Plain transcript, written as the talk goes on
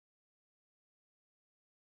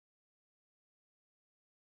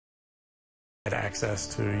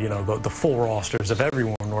access to, the full rosters of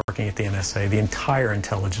everyone working at the NSA, the entire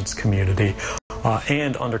intelligence community,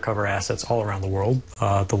 and undercover assets all around the world,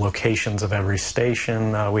 the locations of every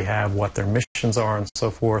station we have, what their missions are, and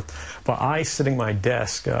so forth. But I, sitting at my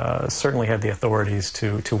desk, certainly had the authorities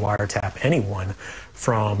to wiretap anyone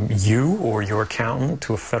from you or your accountant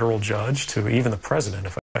to a federal judge to even the president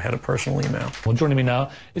if I had a personal email. Well, joining me now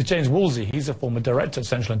is James Woolsey. He's a former director of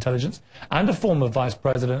Central Intelligence and a former vice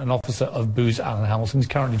president and officer of Booz Allen Hamilton. He's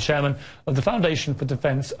currently chairman of the Foundation for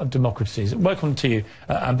Defense of Democracies. Welcome to you,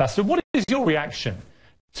 Ambassador. What is your reaction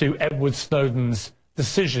to Edward Snowden's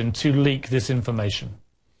decision to leak this information?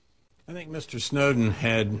 I think Mr. Snowden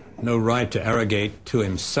had no right to arrogate to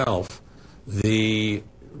himself the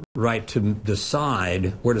right to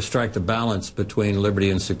decide where to strike the balance between liberty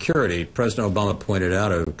and security. President Obama pointed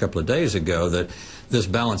out a couple of days ago that this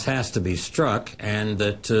balance has to be struck, and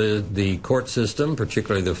that the court system,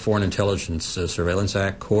 particularly the Foreign Intelligence Surveillance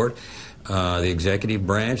Act court, the executive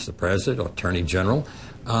branch, the president, attorney general,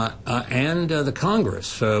 and the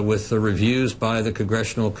Congress, with the reviews by the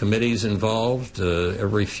congressional committees involved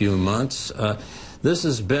every few months. This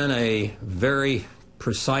has been a very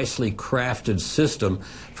precisely crafted system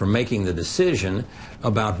for making the decision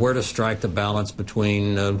about where to strike the balance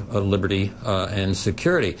between liberty and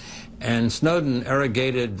security. And Snowden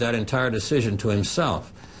arrogated that entire decision to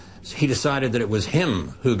himself. He decided that it was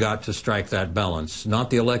him who got to strike that balance, not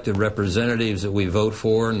the elected representatives that we vote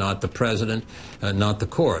for, not the president, not the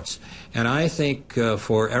courts. And I think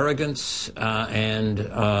for arrogance and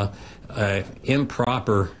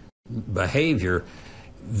improper behavior,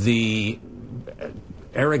 the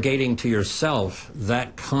arrogating to yourself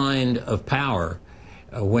that kind of power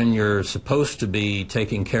when you're supposed to be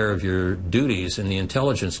taking care of your duties in the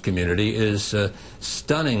intelligence community is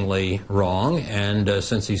stunningly wrong. And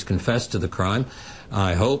since he's confessed to the crime,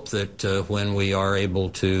 I hope that when we are able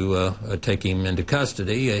to take him into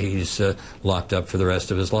custody, he's locked up for the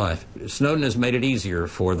rest of his life. Snowden has made it easier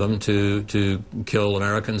for them to kill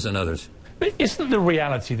Americans and others. But isn't the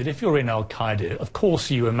reality that if you're in Al-Qaeda, of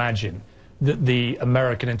course you imagine that the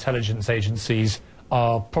American intelligence agencies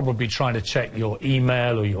are probably trying to check your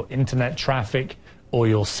email or your internet traffic or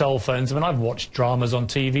your cell phones. I mean, I've watched dramas on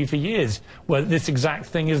TV for years where this exact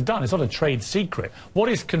thing is done. It's not a trade secret. What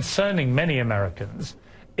is concerning many Americans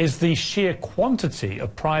is the sheer quantity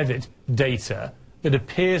of private data that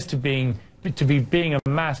appears to be being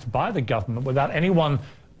amassed by the government without anyone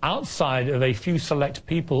outside of a few select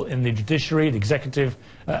people in the judiciary, the executive,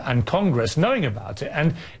 and Congress knowing about it.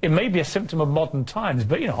 And it may be a symptom of modern times,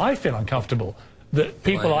 but, I feel uncomfortable that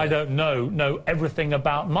people I don't know everything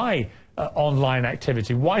about my online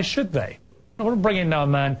activity. Why should they? I want to bring in now a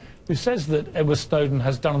man who says that Edward Snowden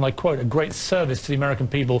has done, and I quote, a great service to the American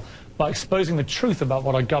people by exposing the truth about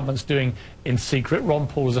what our government's doing in secret. Ron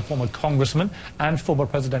Paul is a former congressman and former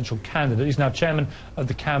presidential candidate. He's now chairman of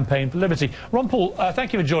the Campaign for Liberty. Ron Paul,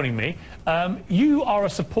 thank you for joining me. You are a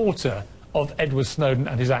supporter of Edward Snowden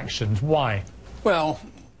and his actions. Why? Well,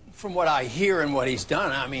 from what I hear and what he's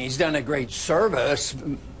done, I mean, he's done a great service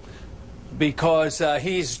because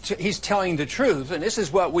he's telling the truth, and this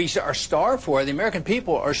is what we are starved for. The American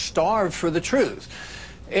people are starved for the truth.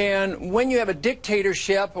 And when you have a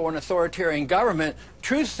dictatorship or an authoritarian government,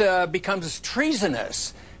 truth becomes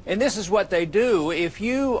treasonous. And this is what they do. If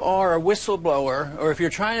you are a whistleblower, or if you're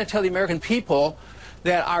trying to tell the American people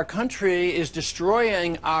that our country is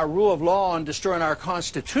destroying our rule of law and destroying our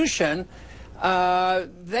Constitution,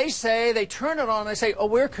 they turn it on, they say,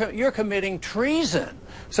 oh, you're committing treason.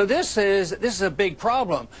 So this is a big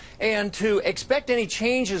problem. And to expect any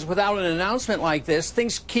changes without an announcement like this,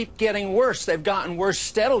 things keep getting worse. They've gotten worse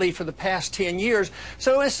steadily for the past 10 years.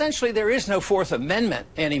 So essentially there is no Fourth Amendment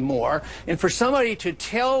anymore. And for somebody to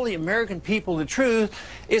tell the American people the truth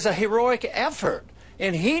is a heroic effort.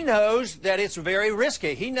 And he knows that it's very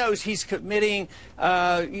risky. He knows he's committing,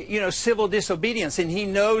 civil disobedience, and he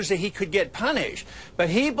knows that he could get punished. But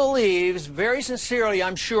he believes very sincerely,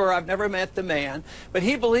 I'm sure, I've never met the man, but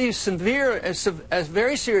he believes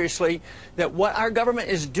very seriously that what our government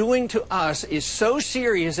is doing to us is so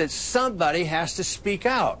serious that somebody has to speak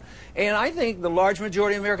out. And I think the large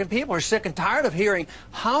majority of American people are sick and tired of hearing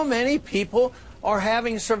how many people are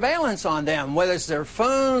having surveillance on them, whether it's their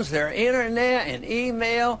phones, their internet, and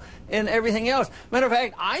email, and everything else. Matter of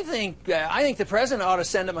fact, I think the president ought to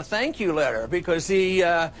send them a thank you letter, because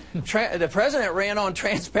the president ran on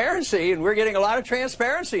transparency, and we're getting a lot of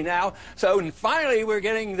transparency now. So finally, we're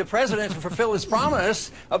getting the president to fulfill his promise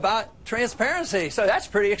about transparency. So that's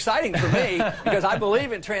pretty exciting for me, because I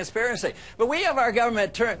believe in transparency. But we have our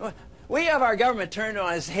government turned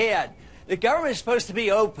on its head. The government is supposed to be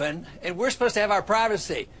open, and we're supposed to have our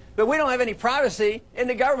privacy. But we don't have any privacy, and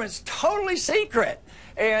the government's totally secret.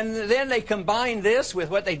 And then they combine this with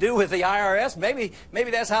what they do with the IRS.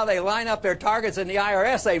 Maybe that's how they line up their targets in the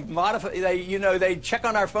IRS. They modify, they check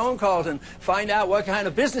on our phone calls and find out what kind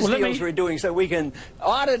of business deals we're doing so we can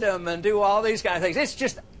audit them and do all these kind of things. It's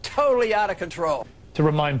just totally out of control. To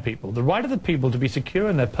remind people, the right of the people to be secure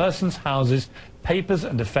in their persons, houses, papers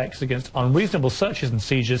and effects against unreasonable searches and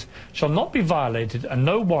seizures shall not be violated, and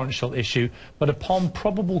no warrant shall issue but upon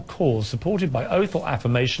probable cause supported by oath or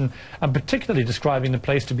affirmation, and particularly describing the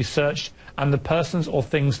place to be searched and the persons or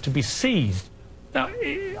things to be seized. Now,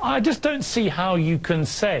 I just don't see how you can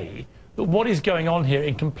say that what is going on here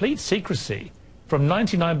in complete secrecy from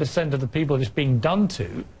 99% of the people it's being done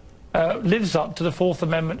to lives up to the Fourth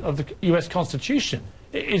Amendment of the U.S. Constitution.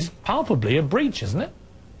 It is palpably a breach, isn't it?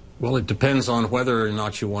 Well, it depends on whether or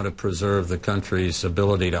not you want to preserve the country's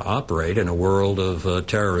ability to operate in a world of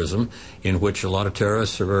terrorism in which a lot of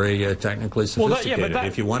terrorists are very technically sophisticated.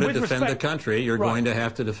 If you want to defend the country, you're going to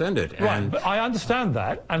have to defend it. Right, but I understand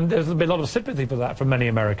that, and there's been a lot of sympathy for that from many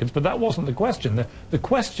Americans, but that wasn't the question. The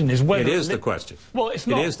question is whether... It is the question. Well, it's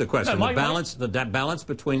not. It is the question. No, the balance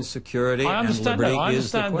between security and liberty is the question. I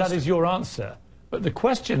understand that is your answer. But the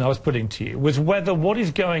question I was putting to you was whether what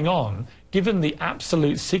is going on, given the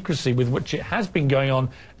absolute secrecy with which it has been going on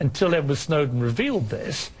until Edward Snowden revealed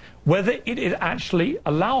this, whether it is actually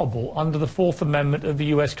allowable under the Fourth Amendment of the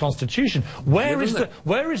U.S. Constitution. Where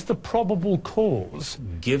is the probable cause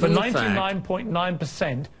for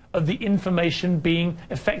 99.9% of the information being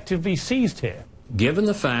effectively seized here? Given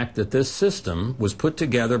the fact that this system was put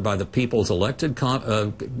together by the people's elected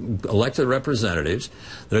representatives,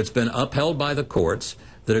 that it's been upheld by the courts,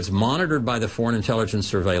 that it's monitored by the Foreign Intelligence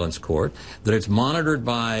Surveillance Court, that it's monitored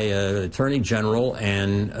by Attorney General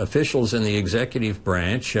and officials in the executive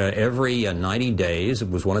branch every 90 days. It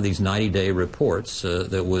was one of these 90-day reports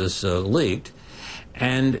that was leaked,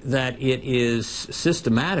 and that it is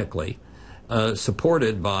systematically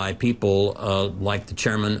supported by people like the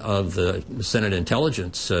chairman of the Senate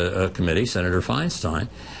Intelligence Committee, Senator Feinstein.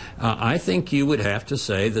 I think you would have to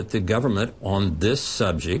say that the government on this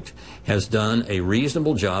subject has done a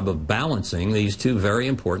reasonable job of balancing these two very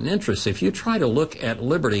important interests. If you try to look at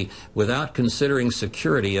liberty without considering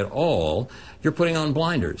security at all, you're putting on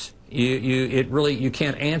blinders. You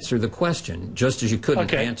can't answer the question, just as you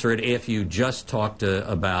couldn't answer it if you just talked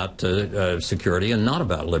about security and not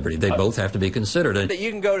about liberty. They both have to be considered. That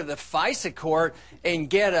you can go to the FISA court and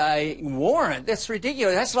get a warrant. That's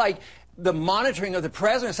ridiculous. That's like the monitoring of the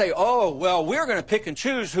president, say, oh, well, we're going to pick and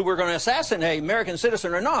choose who we're going to assassinate, American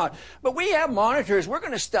citizen or not. But we have monitors. We're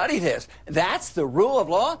going to study this. That's the rule of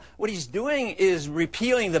law. What he's doing is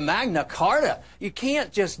repealing the Magna Carta. You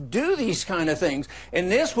can't just do these kind of things.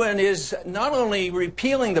 And this one is not only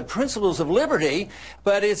repealing the principles of liberty,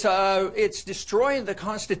 but it's destroying the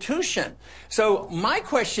Constitution. So my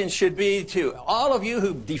question should be to all of you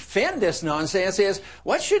who defend this nonsense is,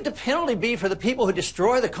 what should the penalty be for the people who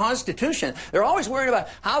destroy the Constitution? They're always worried about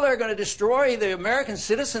how they're going to destroy the American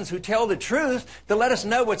citizens who tell the truth to let us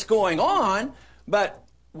know what's going on. But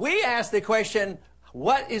we ask the question,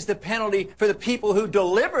 what is the penalty for the people who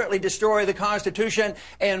deliberately destroy the Constitution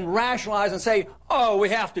and rationalize and say, oh, we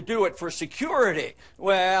have to do it for security?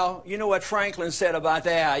 Well, you know what Franklin said about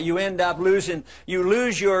that. You end up you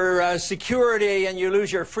lose your security and you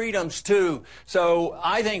lose your freedoms too. So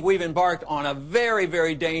I think we've embarked on a very,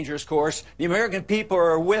 very dangerous course. The American people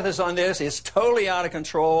are with us on this. It's totally out of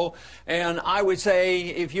control. And I would say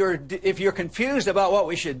if you're confused about what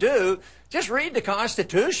we should do, just read the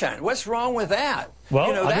Constitution. What's wrong with that?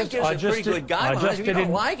 Well, that gives a pretty good guidelines. If you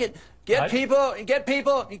don't like it, get people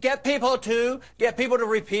to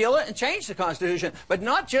repeal it and change the Constitution, but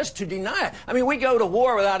not just to deny it. I mean, we go to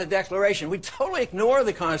war without a declaration. We totally ignore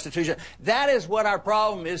the Constitution. That is what our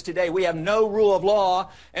problem is today. We have no rule of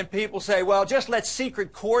law, and people say, well, just let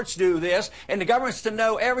secret courts do this, and the government's to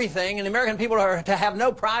know everything, and the American people are to have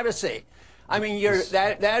no privacy. I mean,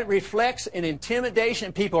 that reflects an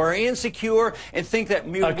intimidation. People are insecure and think that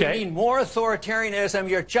we need more authoritarianism.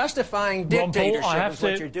 You're justifying dictatorship is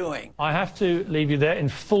what you're doing. I have to leave you there in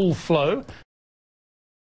full flow.